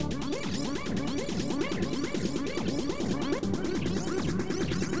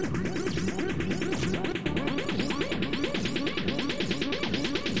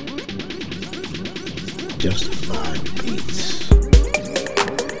Justified Beats.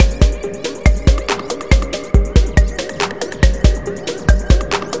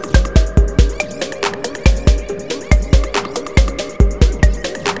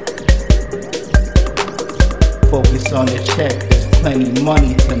 Focus on the check, there's plenty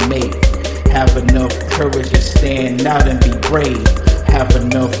money to make. Have enough courage to stand out and be brave. Have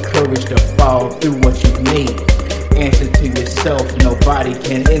enough courage to follow through what you've made. Answer to yourself, nobody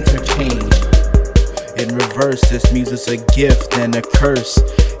can interchange. In reverse, this music's a gift and a curse.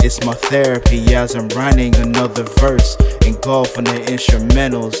 It's my therapy as I'm writing another verse, engulfing the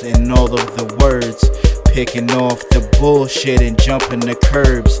instrumentals and all of the words, picking off the bullshit and jumping the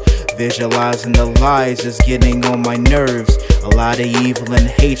curbs. Visualizing the lies is getting on my nerves. A lot of evil and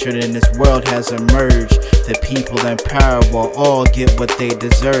hatred in this world has emerged. The people in power will all get what they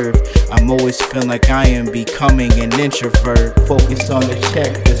deserve. I'm always feeling like I am becoming an introvert. Focus on the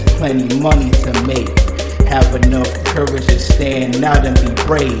check, there's plenty money to make. Have enough courage to stand out and be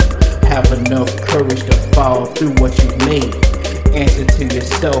brave. Have enough courage to follow through what you've made. Answer to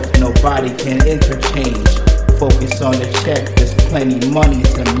yourself, nobody can interchange. Focus on the check, there's plenty money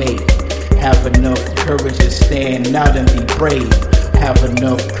to make. Have enough courage to stand out and be brave. Have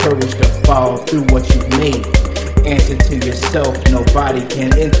enough courage to follow through what you've made. Answer to yourself, nobody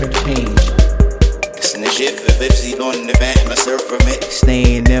can interchange.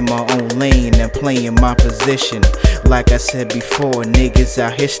 Staying in my own lane and playing my position. Like I said before, niggas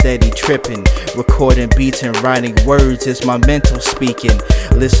out here steady tripping. Recording beats and writing words is my mental speaking.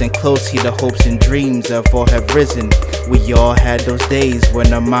 Listen closely, the hopes and dreams of all have risen. We all had those days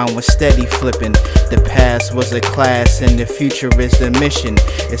when our mind was steady flipping. The past was a class and the future is the mission.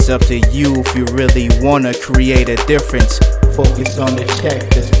 It's up to you if you really wanna create a difference. Focus on the check,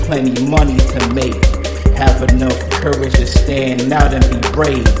 there's plenty money to make. Have enough courage to stand out and be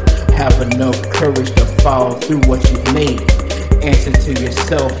brave. Have enough courage to follow through what you've made. Answer to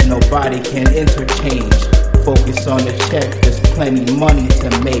yourself, nobody can interchange. Focus on the check, there's plenty money to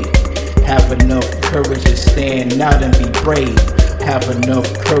make. Have enough courage to stand out and be brave. Have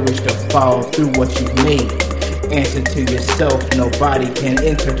enough courage to follow through what you've made. Answer to yourself, nobody can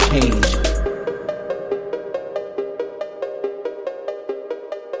interchange.